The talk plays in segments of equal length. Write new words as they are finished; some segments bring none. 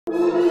Hey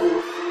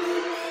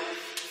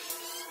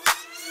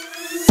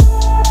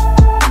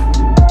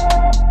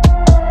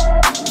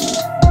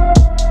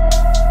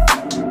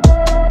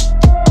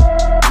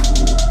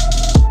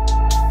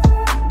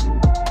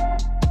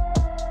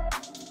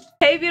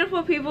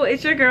beautiful people,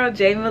 it's your girl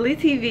J Millie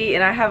TV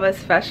and I have a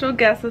special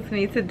guest with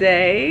me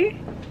today.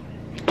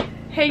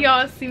 Hey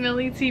y'all, it's C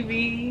Millie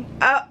TV.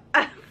 Oh,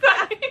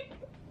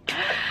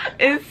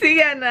 it's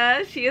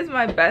Sienna. She is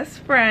my best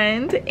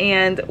friend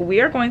and we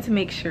are going to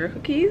make sugar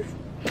cookies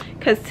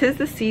because 'tis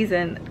the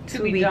season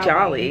to be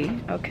jolly.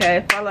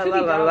 Okay, fa la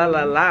la la la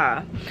la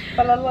la.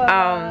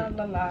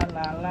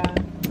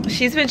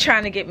 She's been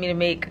trying to get me to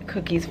make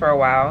cookies for a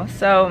while,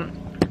 so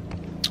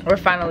we're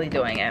finally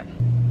doing it.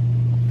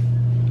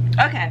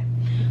 Okay,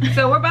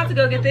 so we're about to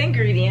go get the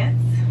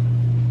ingredients.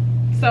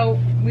 So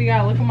we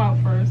gotta look them out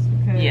first.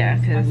 Yeah,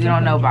 because we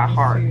don't know by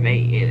heart. It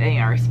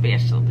ain't our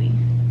specialty.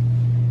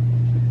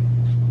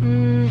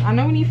 I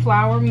know we need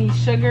flour, we need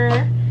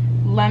sugar,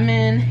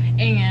 lemon,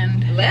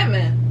 and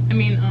vanilla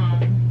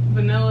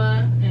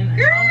and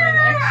almond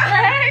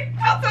extract.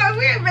 I'm sorry,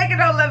 we ain't making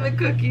no lemon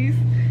cookies.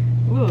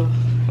 Ooh,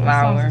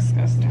 flour.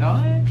 Disgusting. Go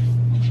ahead.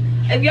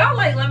 If y'all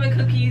like lemon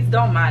cookies,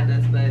 don't mind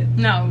us, but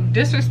no,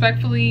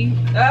 disrespectfully,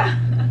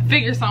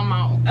 figure something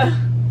out.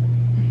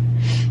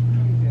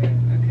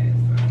 Okay,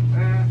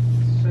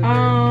 so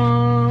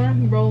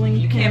rolling.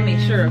 You can't make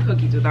sugar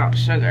cookies without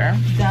sugar.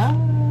 Duh.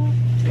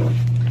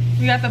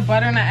 We got the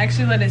butter and I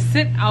actually let it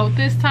sit out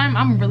this time.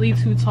 I'm really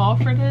too tall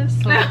for this.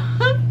 So.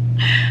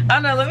 Oh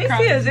no, let me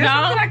see. Is there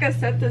something I can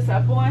set this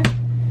up on?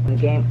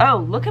 Game. Oh,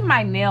 look at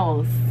my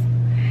nails.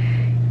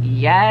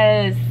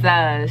 Yes,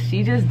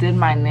 she just did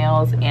my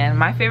nails and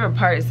my favorite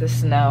part is the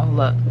snow.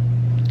 Look,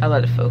 I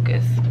let it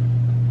focus.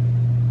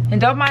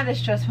 And don't mind the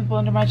stress pimple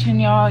under my chin,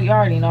 y'all. You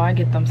already know I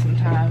get them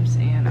sometimes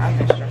and I've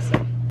been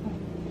stressing.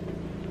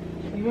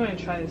 You want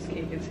to try this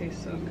cake? It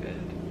tastes so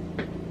good.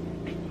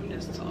 I'm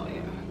just tall,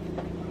 yeah.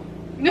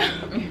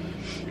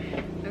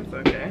 It's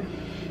okay.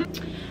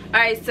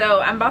 Alright,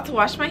 so I'm about to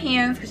wash my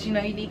hands because you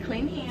know you need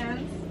clean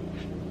hands.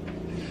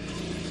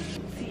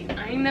 See,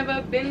 I ain't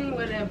never been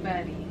with a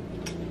baddie.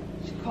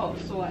 She called,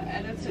 so I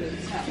added to the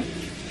top.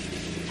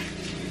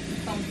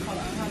 Some call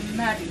her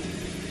Maddie.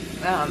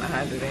 I don't know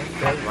how to do this.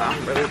 Well,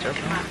 I'm really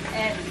joking.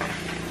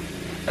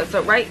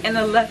 So right and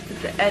the left is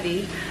the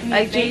Eddie.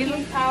 Like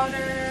baking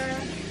powder.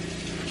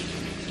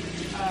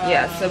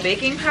 Yeah, so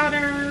baking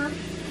powder.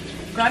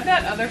 Grab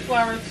that other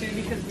flour too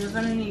because we're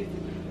gonna need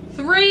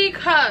 3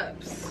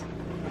 cups.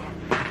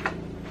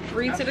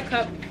 3 to the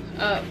cup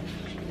up.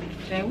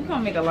 Dang, we're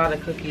gonna make a lot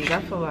of cookies.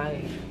 I feel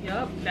like.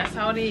 Yup, that's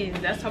how it is.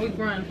 That's how we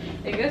run.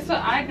 And guess what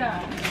I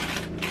got?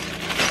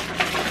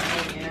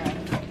 Oh, yeah.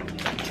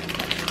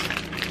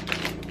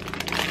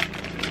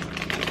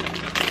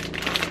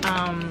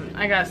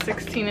 I got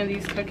 16 of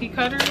these cookie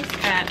cutters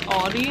at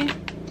Aldi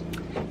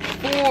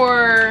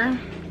for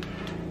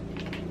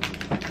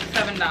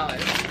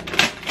 $7.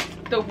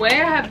 The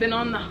way I have been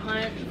on the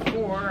hunt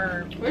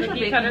for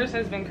cookie cutters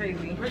has been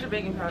crazy. Where's your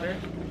baking powder?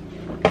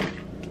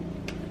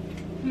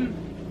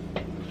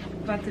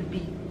 About to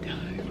be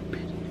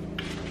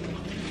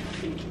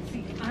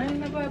See, I ain't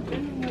never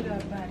been with a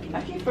body.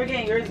 I keep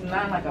forgetting yours is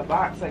not like a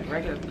box like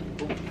regular.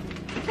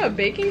 It's a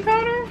baking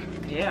powder?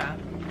 Yeah.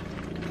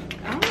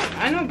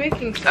 I know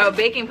baking soda. Oh,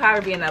 baking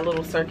powder be in that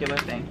little circular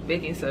thing.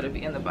 Baking soda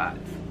be in the box.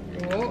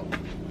 Whoa.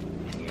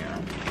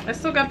 Yeah. I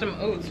still got them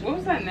oats. What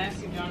was that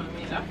nasty John I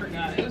made? I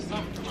forgot. It was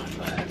something for my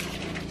class.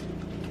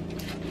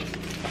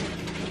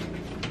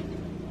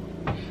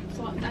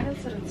 So I added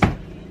to the top.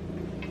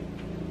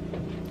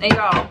 And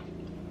y'all,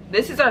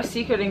 this is our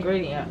secret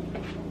ingredient.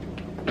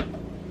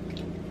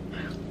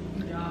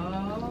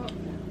 Y'all.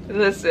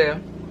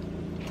 Listen,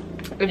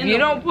 if you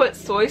don't put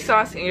soy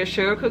sauce in your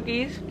sugar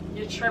cookies,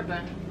 you're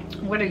tripping.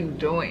 What are you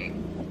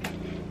doing?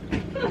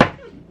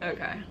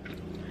 Okay.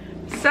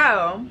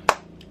 So,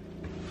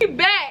 we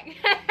back.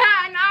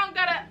 And I don't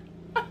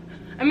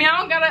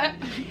gotta.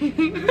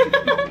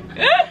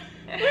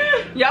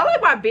 Y'all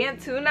like my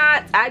Bantu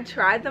knots? I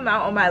tried them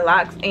out on my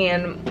locks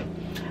and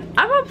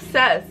I'm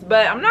obsessed,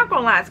 but I'm not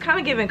gonna lie, it's kind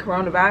of giving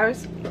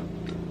coronavirus.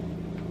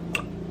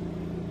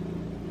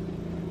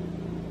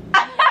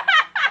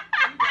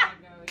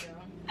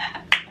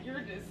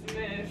 You're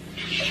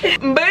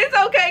dismissed. But it's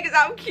okay because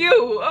I'm cute,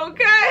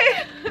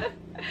 okay?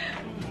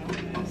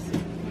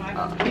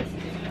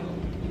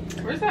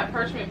 Where's that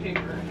parchment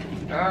paper?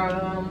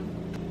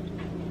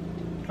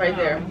 Right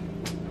there.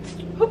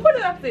 Who put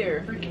it up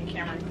there? Freaking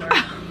Cameron Clark.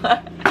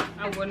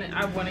 I wouldn't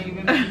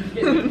even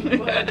get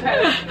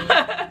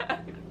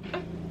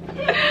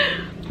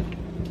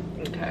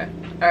Okay.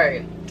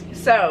 Alright.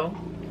 So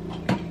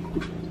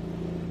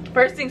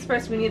first things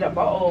first, we need a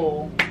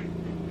bowl.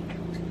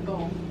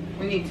 Bowl.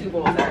 We need 2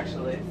 bowls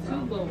actually.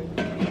 2 bowls. I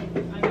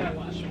gotta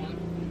wash one.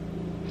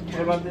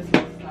 What about this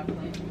one? It's not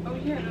clean. Oh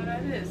yeah, no,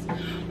 that is.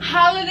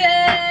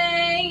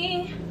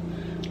 Holiday!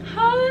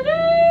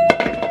 Holiday!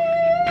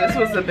 This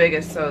was the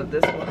biggest, so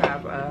this will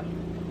have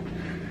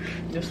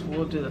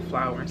we'll do the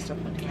flour and stuff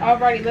in here.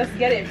 Alrighty, let's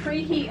get it.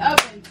 Preheat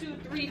oven to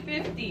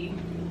 350.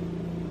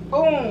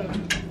 Boom.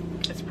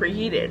 It's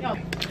preheated. Yo.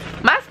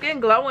 My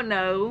skin glowing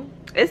though.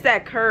 It's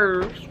that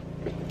Curves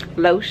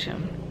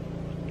lotion.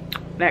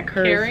 That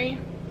Curves. Carrie.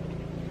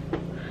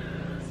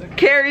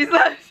 Carrie's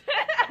lotion.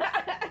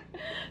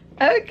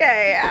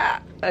 Okay.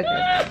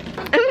 Okay.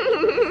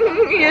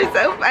 You're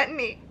so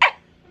funny.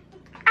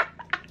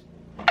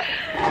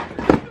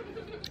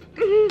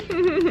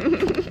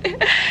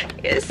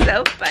 You're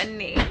so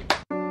funny.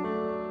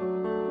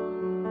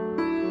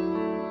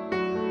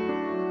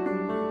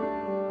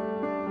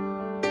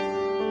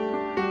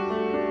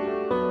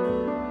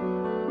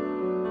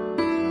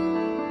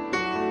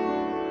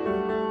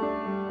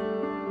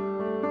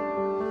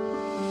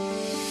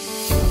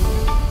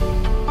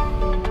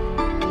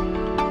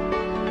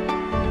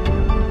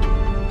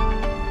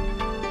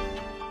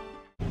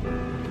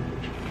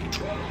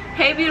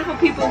 Hey beautiful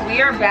people, we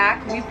are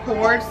back. We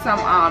poured some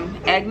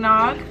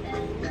eggnog.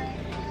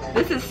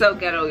 This is so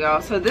ghetto,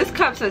 y'all. So this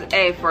cup says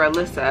A for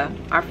Alyssa,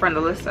 our friend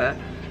Alyssa.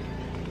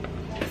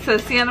 So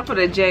Sienna put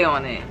a J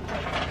on it.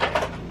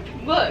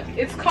 Look,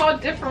 it's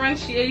called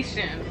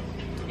differentiation.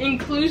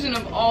 Inclusion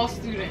of all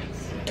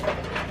students.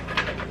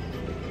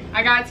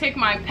 I gotta take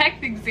my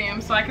PECT exam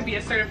so I could be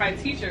a certified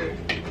teacher.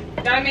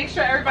 Gotta make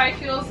sure everybody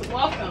feels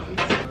welcome.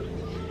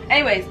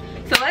 Anyways,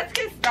 so let's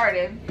get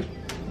started.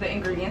 The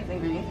ingredients.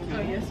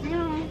 Oh yes,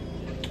 ma'am.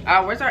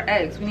 Where's our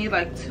eggs? We need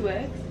like 2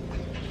 eggs.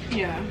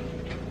 Yeah.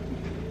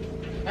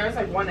 There's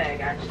like 1 egg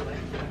actually.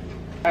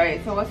 All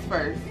right, so what's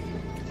first?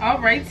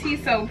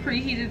 Alrighty, so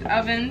preheated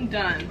oven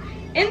done.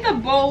 In the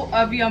bowl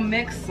of your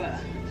mixer,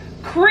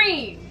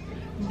 cream,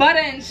 butter,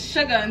 and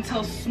sugar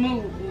until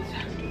smooth.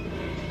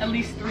 At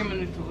least 3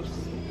 minutes.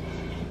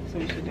 So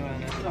we should do it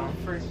in this So one.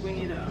 first we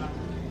need a.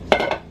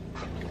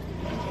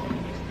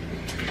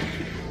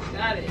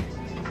 Got it.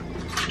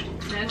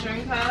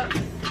 Measuring cups.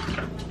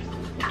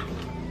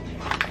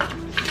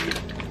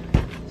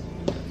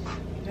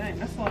 Dang,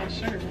 that's a lot of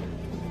sugar.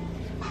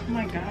 Oh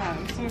my god,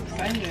 I'm so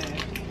excited.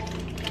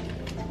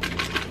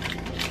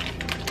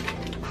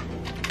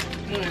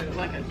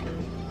 Like a. I'm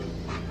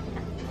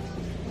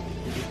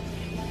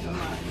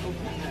not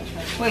opening that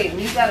trash. Wait,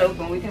 leave that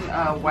open. We can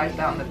wipe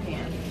down the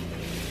pan.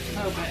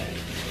 Okay.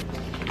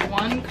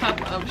 1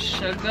 cup of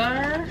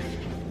sugar.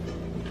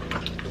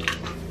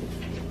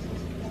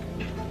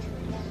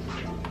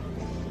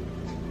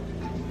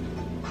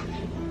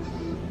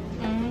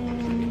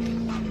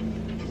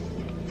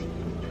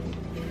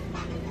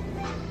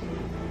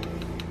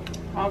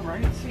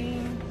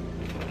 Alrighty.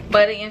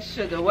 Butter and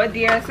sugar. What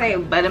did I say?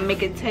 Butter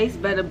make it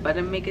taste better.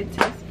 Butter make it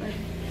taste better.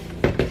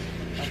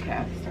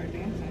 Okay. Start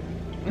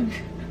dancing.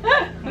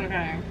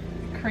 Okay.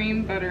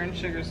 Cream, butter, and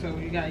sugar. So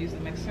you gotta use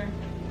the mixer.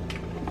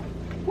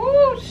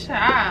 Woo,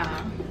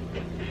 child.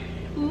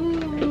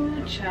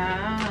 Ooh,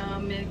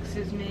 child.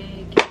 Mixes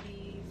make it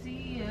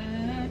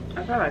easier.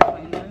 I thought I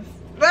cleaned this.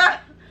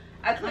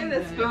 I cleaned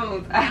the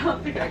spoons. I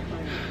don't think I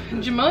cleaned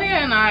it.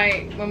 Jamelia and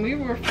I, when we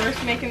were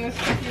first making this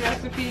cookie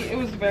recipe, it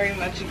was very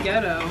much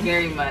ghetto.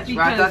 Very much.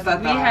 Because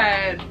we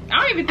had,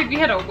 I don't even think we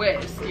had a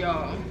whisk,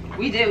 y'all.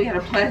 We did. We had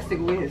a plastic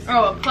whisk.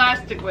 Oh, a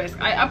plastic whisk.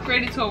 I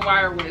upgraded to a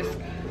wire whisk.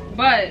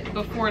 But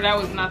before that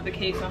was not the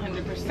case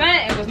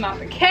 100%. It was not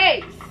the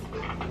case.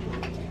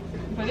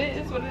 But it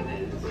is what it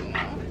is, you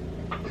know.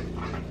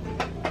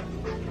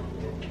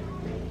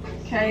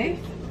 Okay.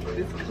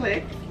 It's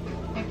clicked.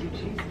 Thank you,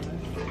 Jesus.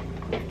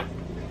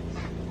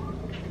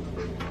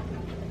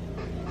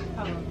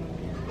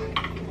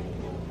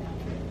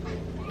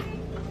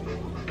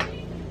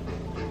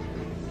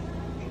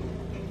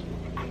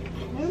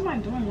 What am I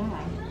doing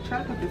wrong? Try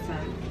to put this in.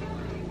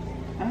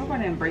 I hope I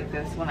didn't break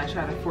this when I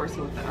try to force it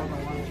with the other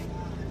one.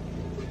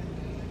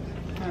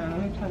 Let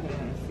me plug it in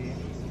and see.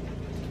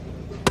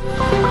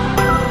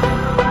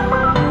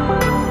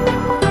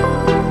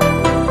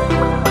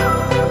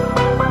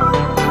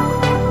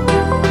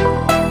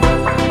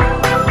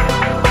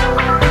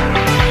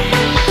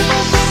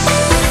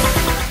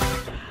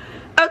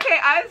 Okay,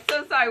 I'm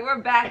so sorry. We're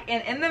back,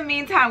 and in the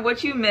meantime,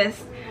 what you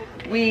missed,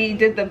 we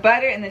did the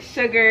butter and the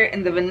sugar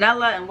and the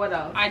vanilla and what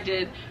else? I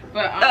did,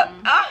 but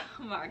oh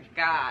my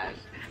gosh,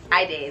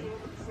 I did.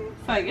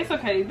 it's like, it's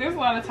okay. There's a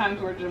lot of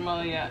times where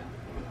Jamelia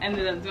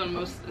ended up doing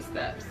most of the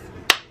steps.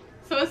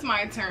 So it's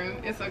my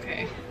turn. It's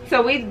okay.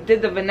 So we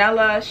did the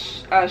vanilla,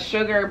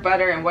 sugar,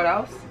 butter, and what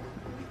else?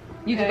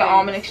 You did the Eggs.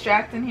 almond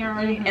extract in here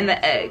already? And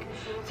the egg.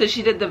 So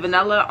she did the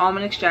vanilla,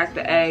 almond extract,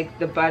 the egg,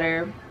 the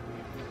butter,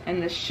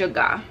 and the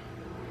sugar.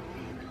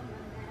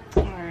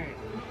 Alright.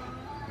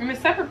 In a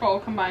separate bowl,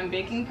 combine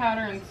baking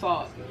powder and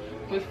salt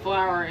with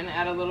flour and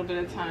add a little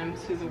bit of time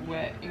to the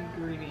wet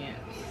ingredients.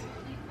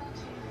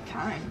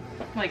 Time.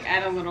 Like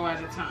add a little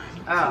at a time.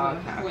 Oh,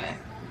 So okay. wet.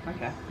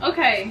 Okay.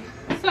 Okay,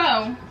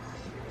 so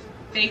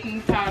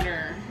baking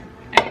powder.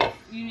 And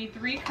you need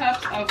 3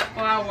 cups of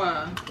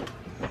flour.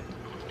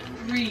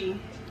 3.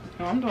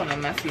 Oh, I'm doing a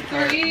messy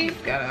part. 3.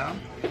 It's ghetto.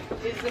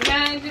 It's the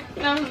magic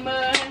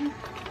number.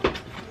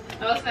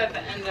 Also at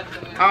the end of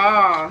the movie.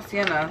 Oh,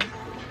 Sienna.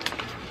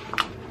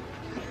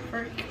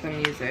 The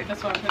music.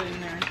 That's why I put it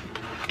in there.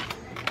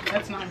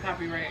 That's not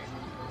copyright.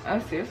 Oh,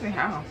 seriously?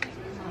 How?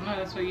 know,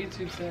 that's what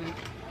YouTube said.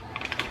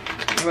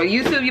 Well,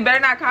 YouTube, you better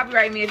not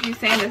copyright me if you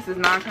saying this is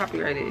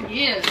non-copyrighted.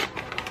 Yeah.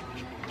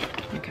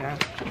 Okay.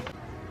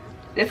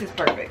 This is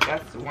perfect.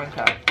 That's 1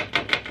 cup.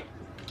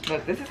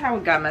 Look, this is how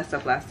it got messed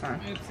up last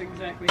time. It's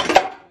exactly how it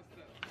messed up.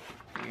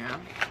 Yeah.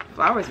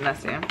 Flour's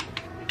messy.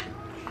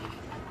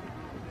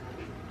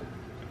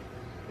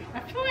 I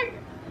feel like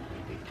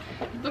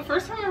the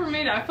first time I ever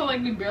made it, I felt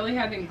like we barely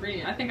had the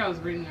ingredient. I think I was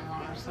reading it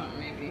wrong or something,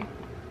 maybe.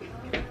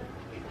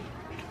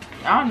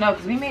 I don't know,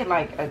 because we made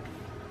like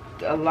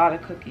a lot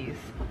of cookies.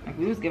 Like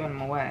we was giving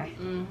them away.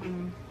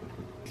 Mm-hmm.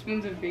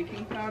 Spoons of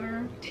baking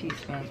powder.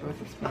 Teaspoons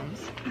worth of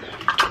spoons.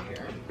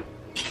 Here.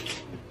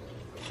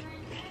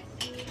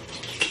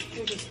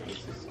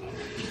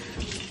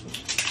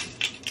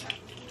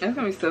 It's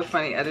gonna be so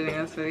funny editing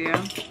this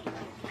video.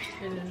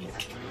 It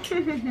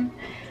is.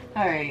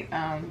 Alright,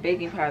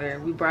 baking powder.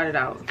 We brought it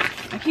out.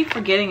 I keep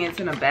forgetting it's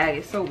in a bag.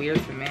 It's so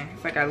weird to me.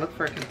 It's like I look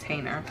for a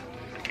container.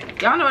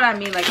 Y'all know what I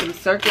mean? Like in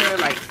circular,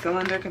 like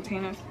cylinder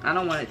containers. I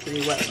don't want it to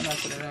be wet when I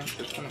put it in.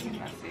 It's gonna be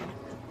messy.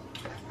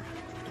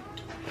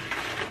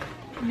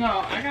 No,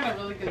 I got a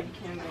really good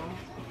candle.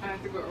 I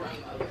have to go around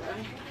the other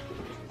way.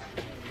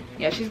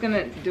 Yeah, she's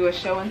gonna do a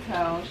show and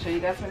tell. Show you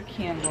guys her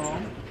candle.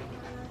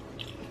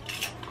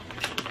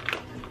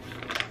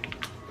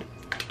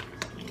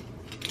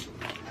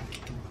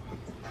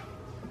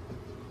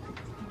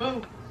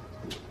 Boom.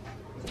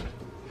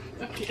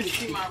 I can't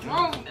see my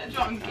room. That's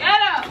y'all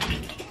ghetto.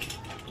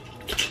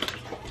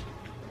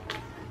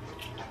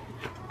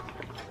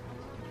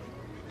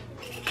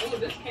 Oh,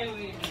 this candle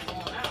ain't even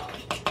going out.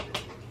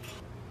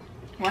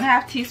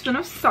 1/2 teaspoon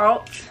of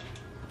salt.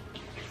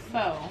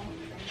 So,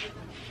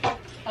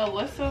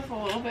 Alyssa's a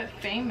little bit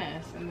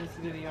famous in this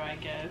video, I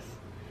guess.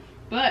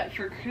 But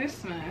for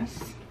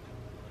Christmas,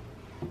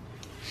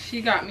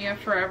 she got me a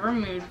Forever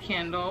Mood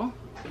candle.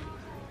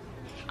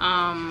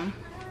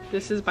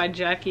 This is by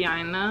Jackie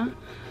Aina,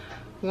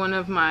 one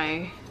of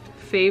my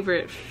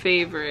favorite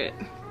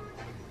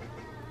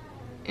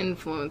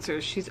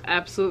influencers. She's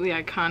absolutely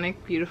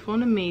iconic, beautiful,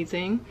 and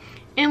amazing.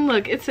 And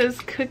look, it says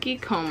Cookie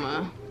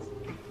Coma,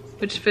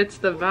 which fits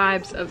the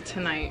vibes of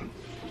tonight.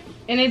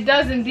 And it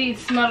does indeed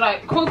smell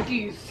like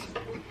cookies.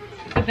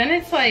 But then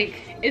it's like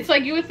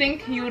you would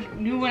think you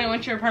wouldn't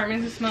want your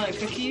apartment to smell like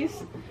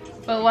cookies.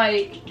 But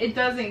like, it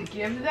doesn't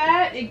give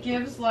that. It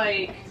gives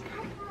like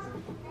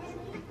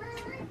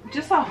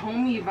just a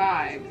homey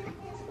vibe.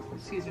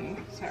 Excuse me,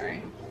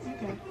 sorry.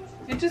 Okay.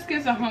 It just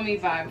gives a homey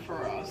vibe for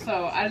real.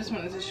 So I just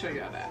wanted to show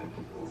y'all that.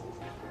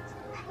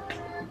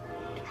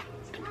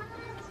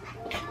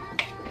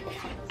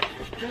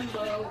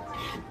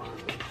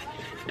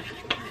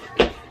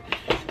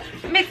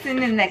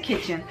 Mixing in that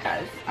kitchen.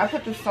 Guys, I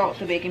put the salt,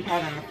 the baking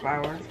powder, and the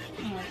flour.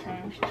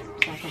 Okay.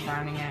 So I'm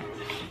combining it.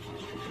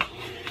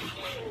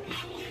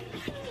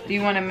 Do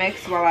you want to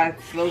mix while I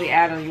slowly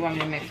add, or you want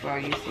me to mix while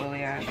you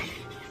slowly add?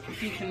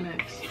 You can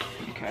mix.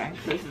 Okay,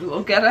 so this is a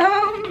little ghetto.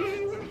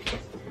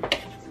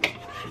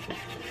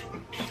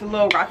 It's a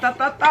little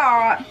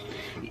rat-ta-ta-ta.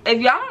 If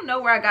y'all don't know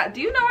where I got,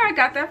 do you know where I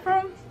got that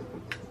from?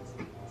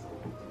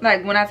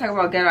 Like when I talk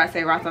about ghetto, I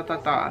say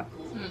rat-ta-ta-ta.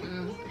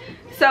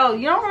 So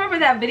you don't remember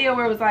that video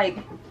where it was like,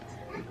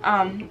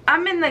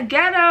 I'm in the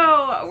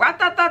ghetto,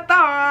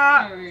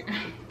 rat-ta-ta-ta. Right.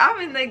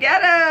 I'm in the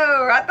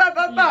ghetto,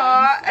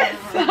 rat-ta-ta-ta.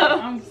 Yeah,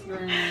 I'm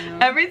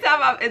screaming. Every time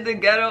I'm in the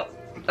ghetto,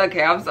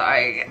 okay, I'm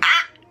sorry.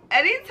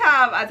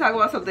 Anytime I talk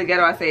about something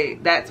ghetto, I say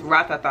that's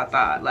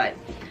rat-ta-ta-ta, like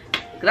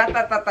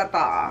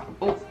rat-ta-ta-ta-ta.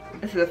 Oh,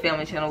 this is a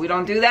family channel. We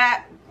don't do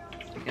that.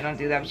 We don't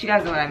do that, but you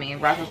guys know what I mean.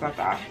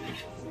 Rat-ta-ta-ta.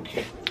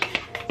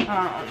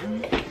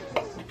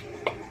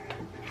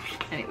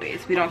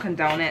 Anyways, we don't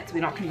condone it. We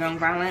don't condone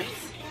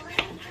violence.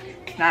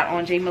 Not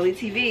on J Millie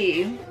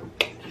TV.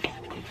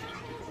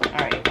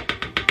 Alright.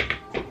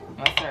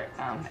 I'll start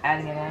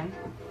adding it in.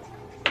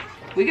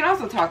 We can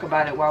also talk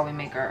about it while we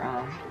make our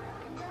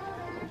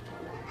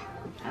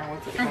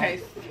what's it called?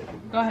 Okay,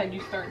 go ahead, you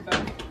start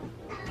though.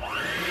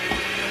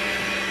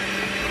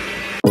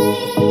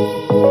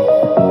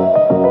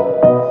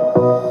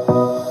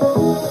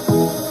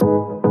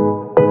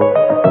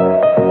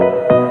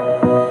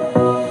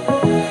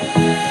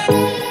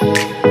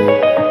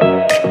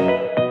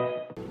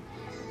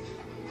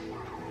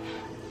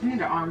 I need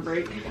an arm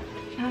break.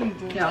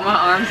 Yeah, my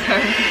arms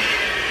hurt.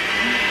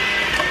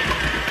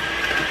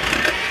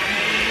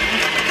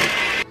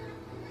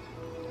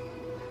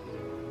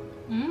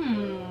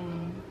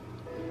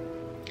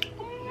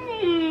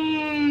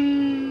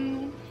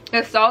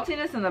 The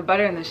saltiness and the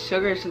butter and the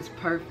sugar is just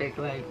perfect,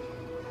 like.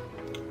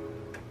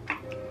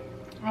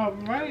 All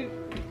right.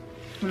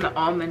 And the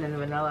almond and the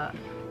vanilla,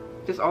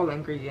 just all the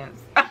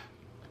ingredients.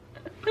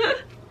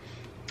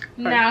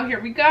 Now here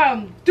we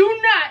go. Do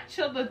not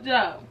chill the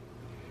dough.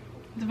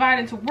 Divide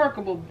into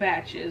workable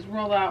batches.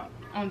 Roll out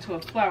onto a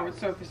floured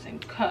surface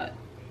and cut.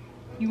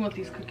 You want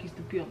these cookies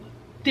to be on the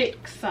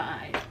thick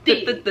side.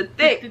 Thick.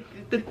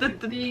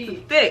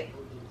 Thick.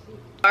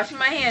 Washing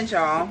my hands,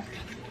 y'all.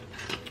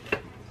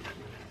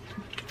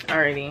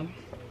 Alrighty.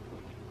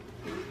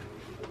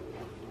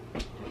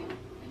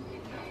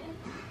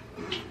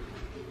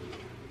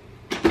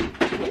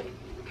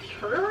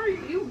 her.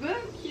 You good,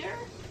 Kiara?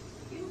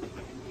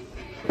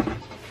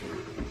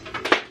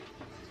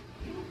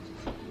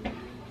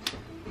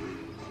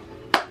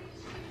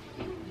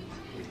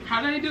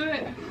 How do they do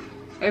it?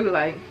 They be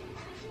like,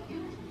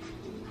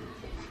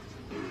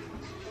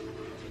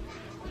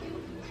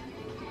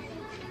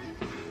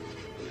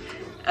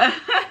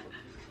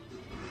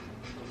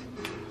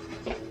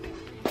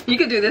 you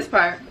could do this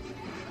part.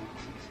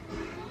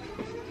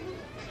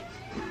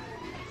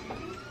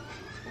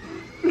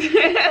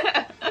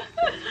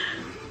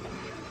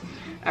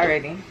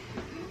 Alrighty.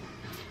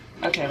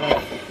 Okay,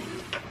 let's.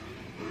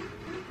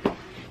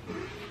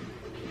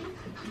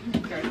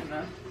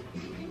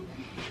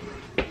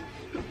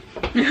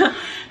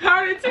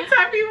 How did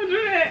TikTok people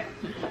do that?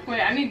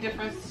 Wait, I need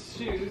different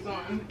shoes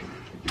on.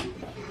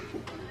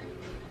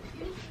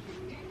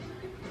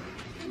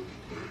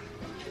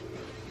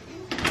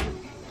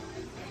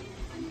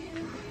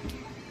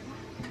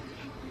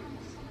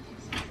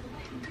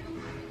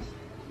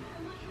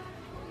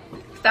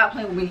 Stop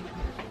playing with me.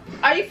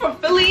 Are you from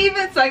Philly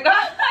even? It's like,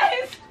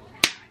 guys.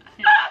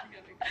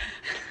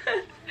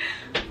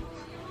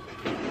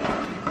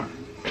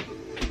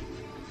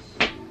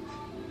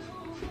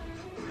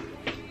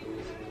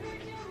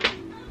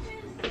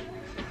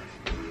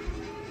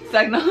 It's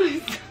like, no.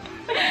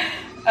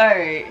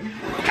 Alright.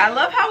 I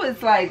love how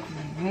it's like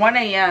 1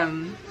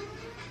 a.m.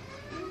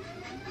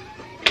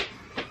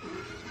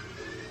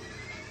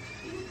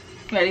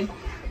 Ready?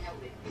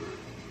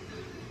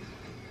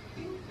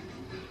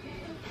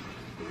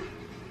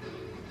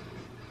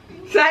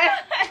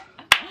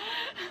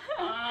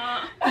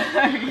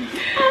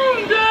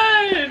 I'm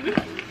done.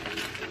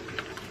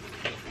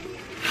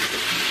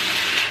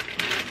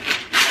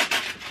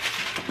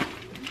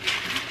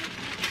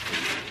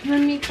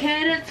 Let me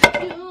cater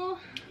to you.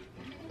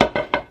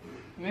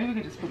 Maybe we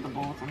could just put the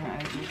balls on the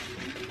edges.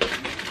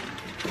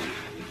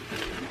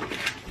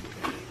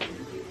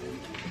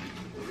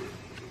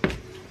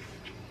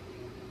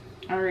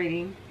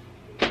 Alrighty.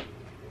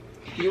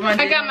 You want?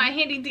 I got my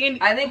handy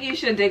dandy. I think you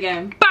should dig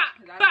in. Bop,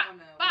 I bop, don't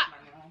bop.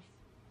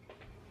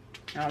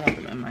 I don't want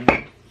them in my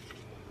nails.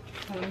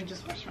 Oh, let me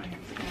just wash my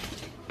hands again.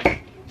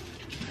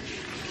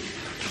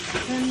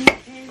 Let me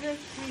cater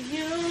to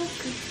you,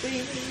 'cause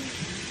baby.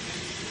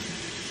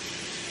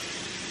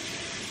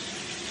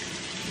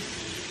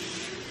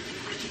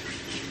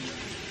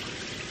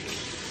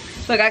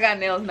 Look, I got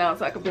nails now,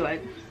 so I could be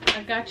like,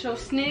 I got your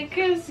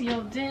Snickers,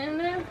 your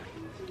dinner.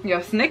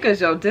 your Snickers,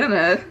 your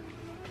dinner.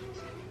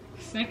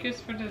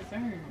 Snickers for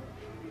dessert.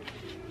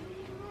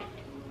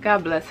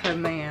 God bless her,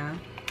 man.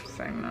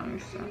 Same on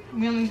me, so.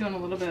 We only doing a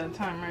little bit at a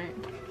time, right?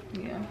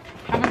 Yeah.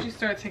 How about you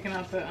start taking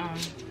out the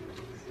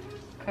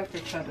cooker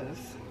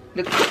cutters?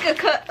 The cooker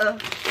cutter.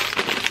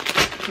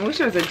 I wish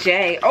it was a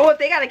J. Oh, if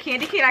they got a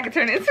candy cane, I could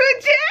turn it into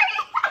a J.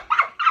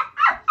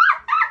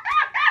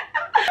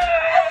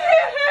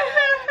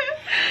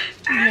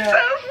 Yeah.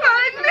 So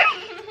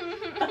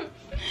funny.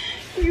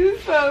 You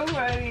so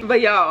funny.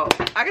 But y'all,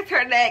 I could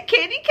turn that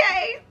candy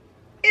cane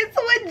into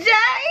a J.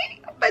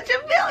 But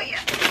you million.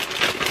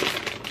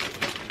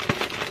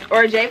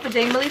 Or a J for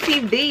J Millie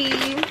TV.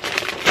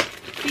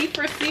 C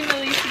for C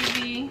Millie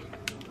TV.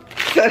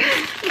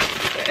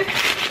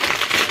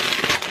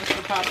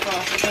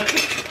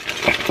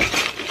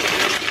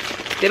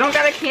 They don't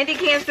got a candy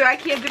can, so I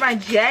can't do my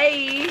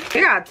J.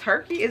 They got a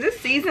turkey. Is this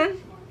seasoned?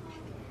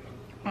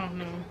 Oh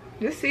no.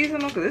 This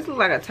seasonal? Because this looks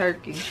like a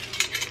turkey.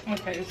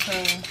 Okay, so.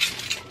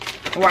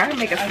 Why did I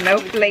make a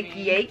snowflake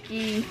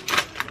yakey?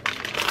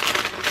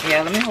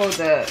 Yeah, let me hold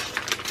the.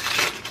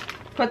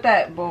 Put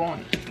that bowl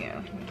on. Yeah,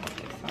 let me hold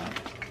this side.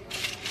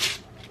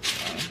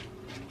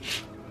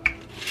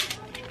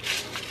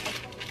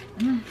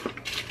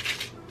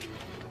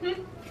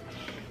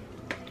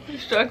 You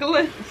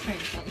struggling?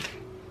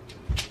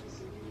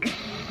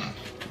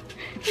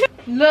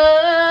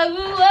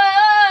 Love.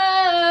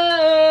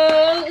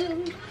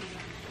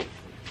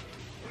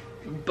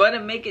 Butter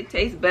make it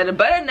taste better.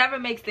 Butter never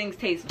makes things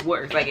taste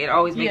worse. Like, it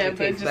always makes it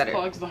taste better. Yeah,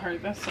 but it just clogs the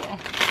heart, that's all.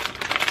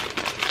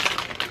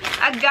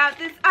 I got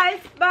this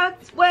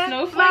icebox where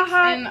Snowflakes my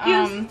heart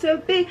and, used to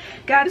be.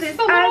 Got this is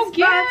a little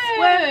icebox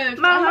where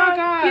gift. my Oh my heart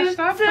gosh, used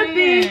stop to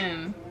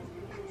playing.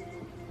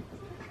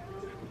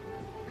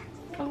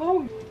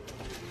 Hello.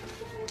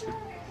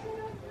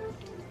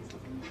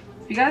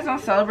 If you guys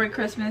don't celebrate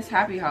Christmas,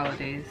 happy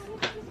holidays.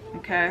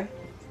 Okay?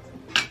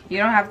 You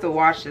don't have to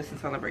watch this and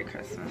celebrate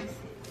Christmas.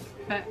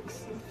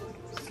 Facts.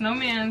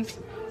 Snowmans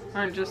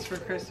aren't just for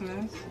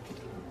Christmas.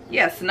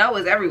 Yeah, snow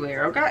is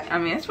everywhere. Okay, I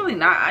mean, it's really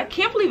not. I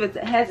can't believe it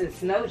hasn't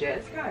snowed yet.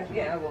 It's kind of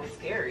getting a little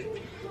scary.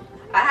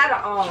 I had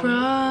a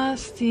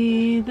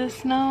Frosty the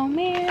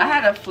Snowman. I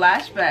had a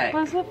flashback.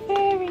 Was a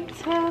fairy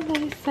tale,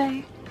 they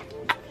say.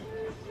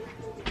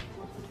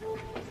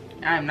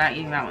 I'm not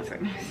eating that one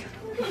second.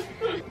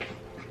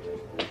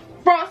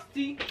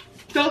 Frosty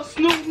the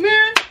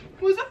Snowman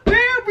was a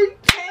fairy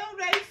tale,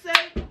 they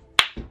say.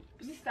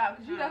 Just stop,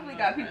 because you definitely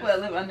got people that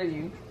live under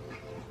you.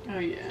 Oh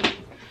yeah.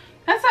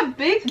 That's a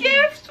big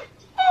gift.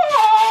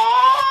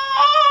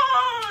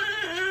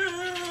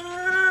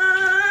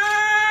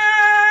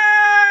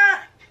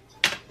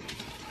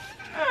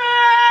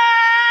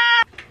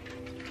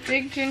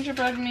 big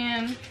gingerbread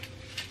man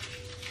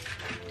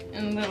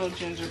and little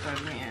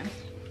gingerbread man.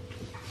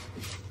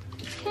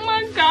 Oh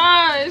my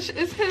gosh,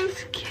 it's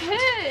his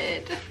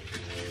kid.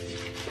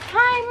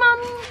 Hi,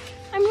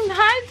 mommy.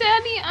 Hi,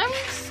 daddy. I'm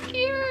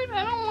scared.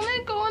 I don't want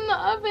to go in the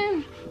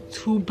oven.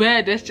 Too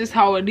bad. That's just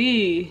how it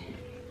is.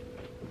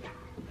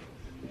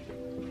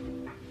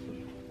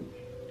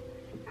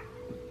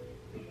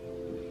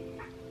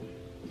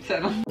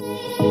 Settle.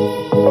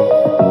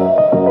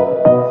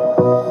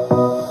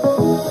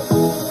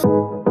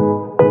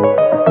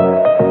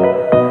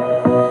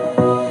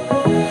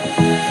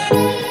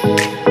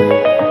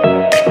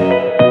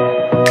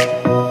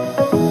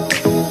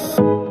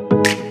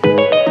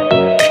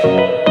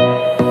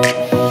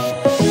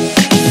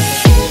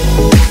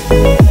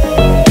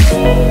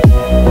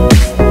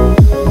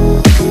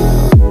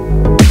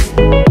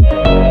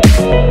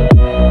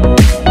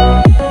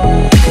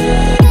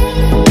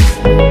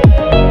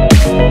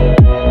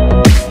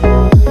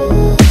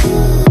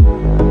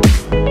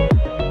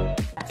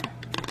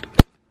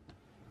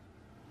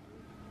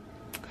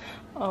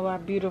 All our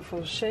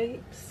beautiful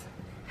shapes.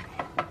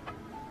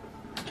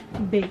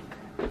 Bake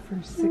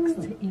for 6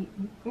 to 8.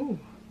 Ooh,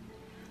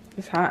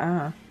 it's hot,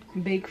 huh?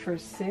 Bake for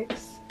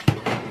 6 to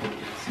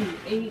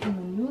 8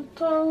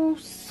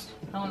 minutos.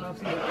 I don't know if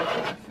these are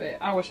gonna fit.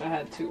 I wish I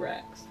had 2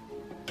 racks.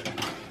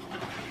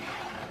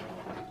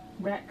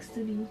 Racks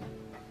to be.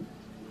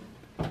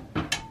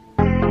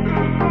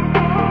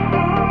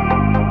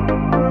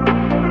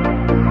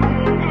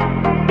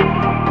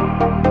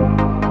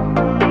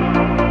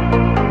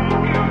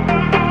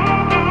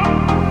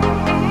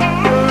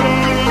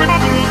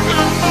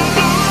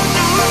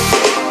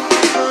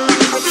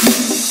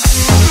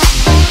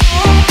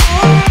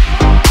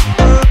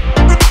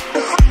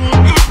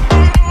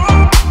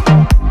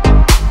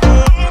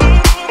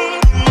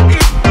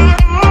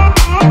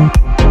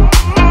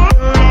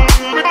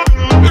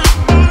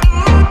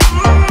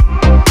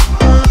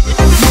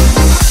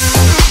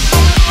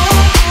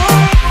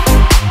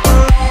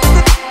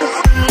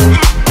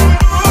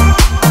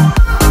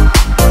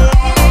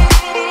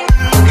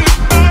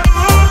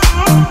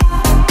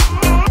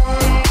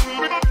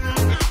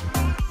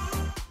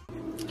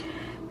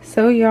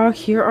 So y'all,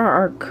 here are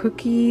our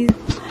cookies,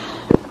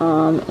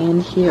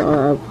 and here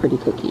are our pretty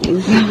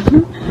cookies.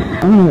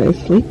 Oh, is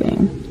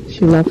sleeping.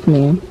 She left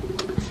me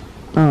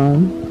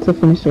to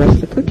finish the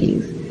rest of the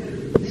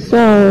cookies.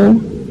 So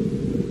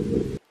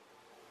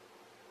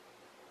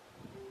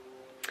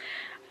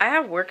I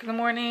have work in the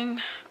morning,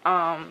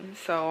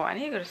 so I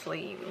need to go to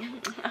sleep.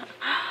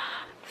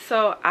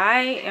 So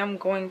I am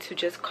going to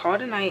just call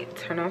it a night,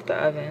 turn off the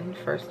oven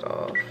first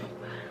off,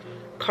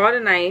 call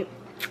it a night.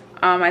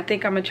 I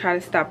think I'm gonna try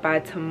to stop by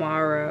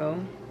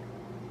tomorrow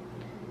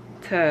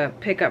to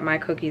pick up my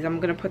cookies.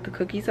 I'm gonna put the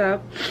cookies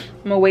up.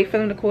 I'm gonna wait for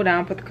them to cool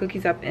down, put the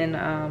cookies up in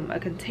a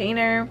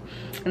container,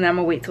 and then I'm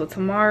gonna wait till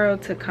tomorrow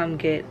to come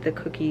get the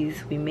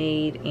cookies we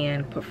made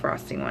and put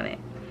frosting on it.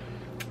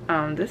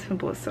 This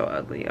pimple is so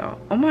ugly, y'all.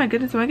 Oh my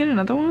goodness, do I get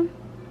another one?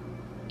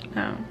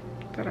 No,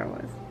 thought I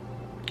was.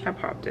 I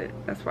popped it.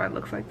 That's why it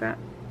looks like that.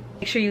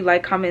 Make sure you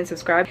like, comment, and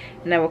subscribe,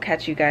 and I will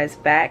catch you guys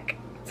back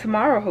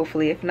tomorrow,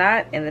 hopefully. If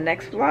not, in the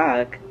next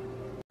vlog.